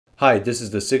Hi, this is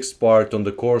the sixth part on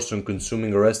the course on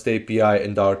consuming a REST API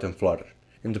in Dart and Flutter.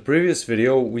 In the previous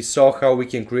video, we saw how we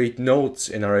can create nodes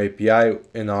in our API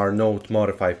in our node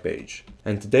modify page.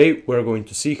 And today we're going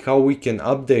to see how we can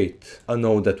update a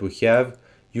node that we have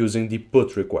using the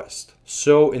put request.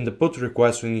 So in the put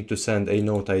request, we need to send a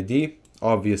node ID,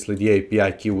 obviously the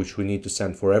API key which we need to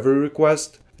send for every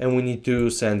request, and we need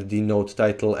to send the node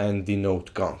title and the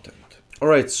node content.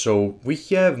 Alright, so we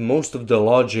have most of the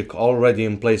logic already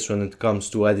in place when it comes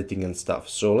to editing and stuff.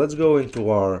 So let's go into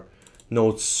our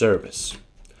node service.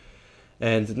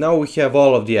 And now we have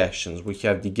all of the actions. We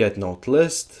have the get node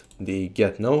list, the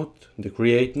get node, the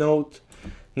create node.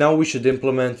 Now we should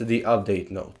implement the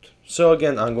update node. So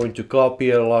again, I'm going to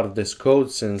copy a lot of this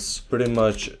code since pretty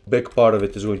much a big part of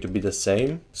it is going to be the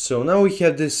same. So now we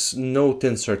have this node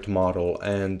insert model,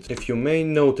 and if you may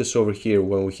notice over here,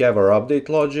 when we have our update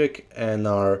logic and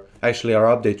our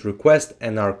update request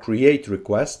and our create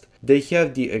request, they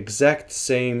have the exact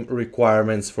same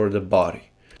requirements for the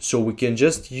body. So we can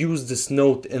just use this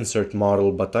node insert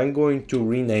model, but I'm going to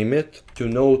rename it to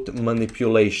node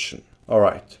manipulation.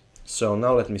 Alright. So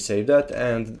now let me save that,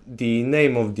 and the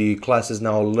name of the class is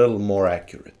now a little more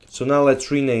accurate. So now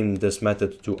let's rename this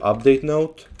method to update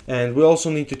node, and we also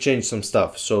need to change some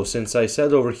stuff. So since I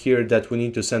said over here that we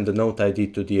need to send the node ID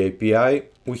to the API,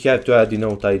 we have to add the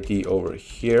node ID over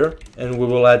here, and we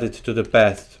will add it to the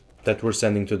path that we're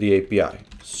sending to the API.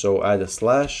 So add a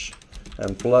slash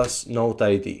and plus node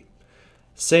ID,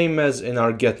 same as in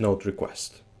our get node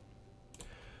request.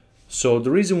 So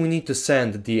the reason we need to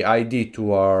send the ID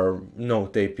to our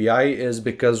node API is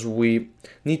because we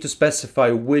need to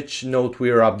specify which node we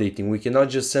are updating. We cannot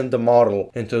just send the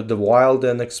model into the wild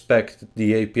and expect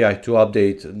the API to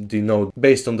update the node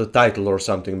based on the title or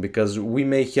something, because we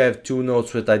may have two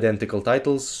nodes with identical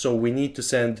titles, so we need to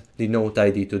send the node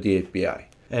ID to the API.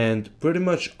 And pretty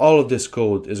much all of this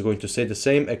code is going to say the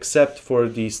same except for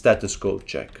the status code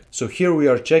check. So here we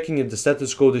are checking if the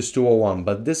status code is 201,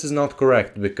 but this is not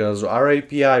correct because our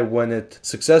API, when it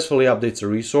successfully updates a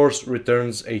resource,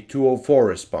 returns a 204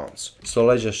 response. So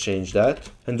let's just change that,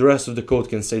 and the rest of the code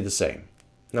can stay the same.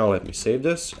 Now let me save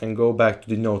this and go back to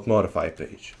the node modify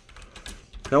page.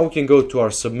 Now we can go to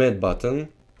our submit button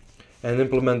and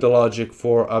implement the logic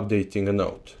for updating a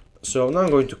node. So now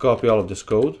I'm going to copy all of this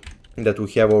code that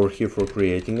we have over here for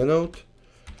creating a node,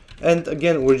 and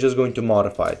again we're just going to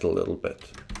modify it a little bit.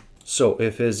 So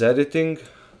if is editing,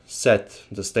 set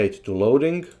the state to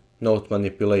loading, node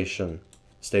manipulation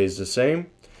stays the same,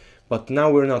 but now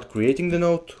we're not creating the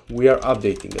node, we are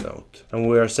updating the node, and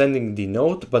we are sending the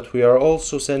node, but we are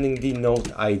also sending the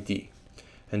node ID.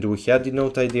 And do we have the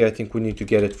node ID? I think we need to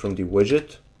get it from the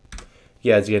widget.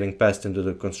 Yeah, it's getting passed into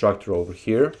the constructor over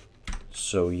here.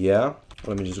 So yeah,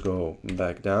 let me just go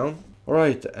back down.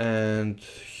 Alright, and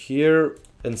here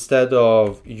instead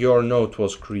of your node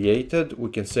was created, we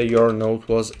can say your node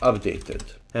was updated.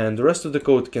 And the rest of the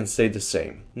code can stay the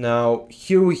same. Now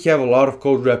here we have a lot of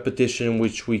code repetition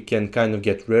which we can kind of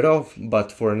get rid of,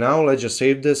 but for now let's just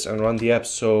save this and run the app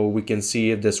so we can see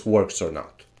if this works or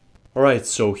not. Alright,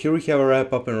 so here we have our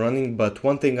app up and running, but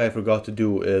one thing I forgot to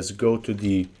do is go to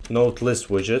the node list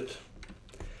widget.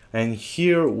 And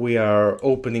here we are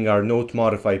opening our node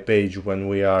modify page when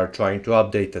we are trying to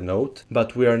update a node,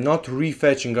 but we are not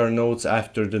refetching our nodes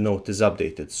after the node is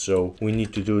updated. So we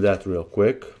need to do that real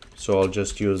quick. So I'll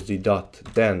just use the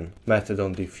 .then method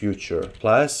on the future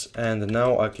class, and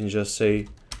now I can just say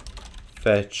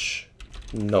fetch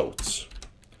nodes,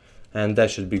 and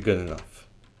that should be good enough.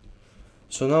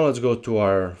 So now let's go to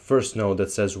our first node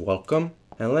that says welcome,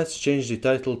 and let's change the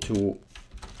title to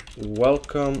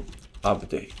welcome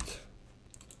update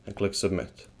and click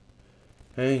submit.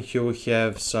 And here we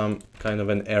have some kind of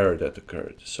an error that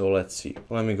occurred. So let's see.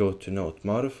 Let me go to node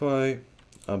modify,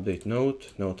 update node,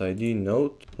 node ID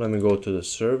node. Let me go to the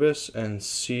service and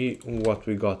see what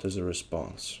we got as a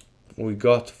response. We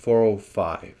got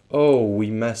 405. Oh,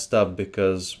 we messed up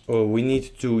because we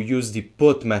need to use the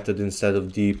put method instead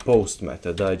of the post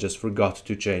method. I just forgot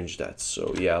to change that.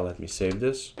 So yeah, let me save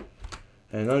this.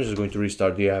 And I'm just going to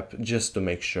restart the app just to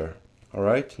make sure.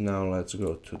 Alright, now let's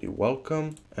go to the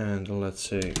welcome and let's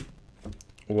say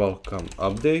welcome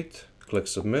update, click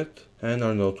submit, and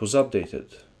our node was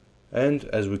updated. And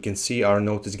as we can see, our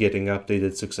node is getting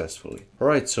updated successfully.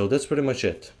 Alright, so that's pretty much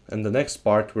it. In the next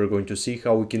part, we're going to see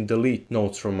how we can delete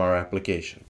nodes from our application.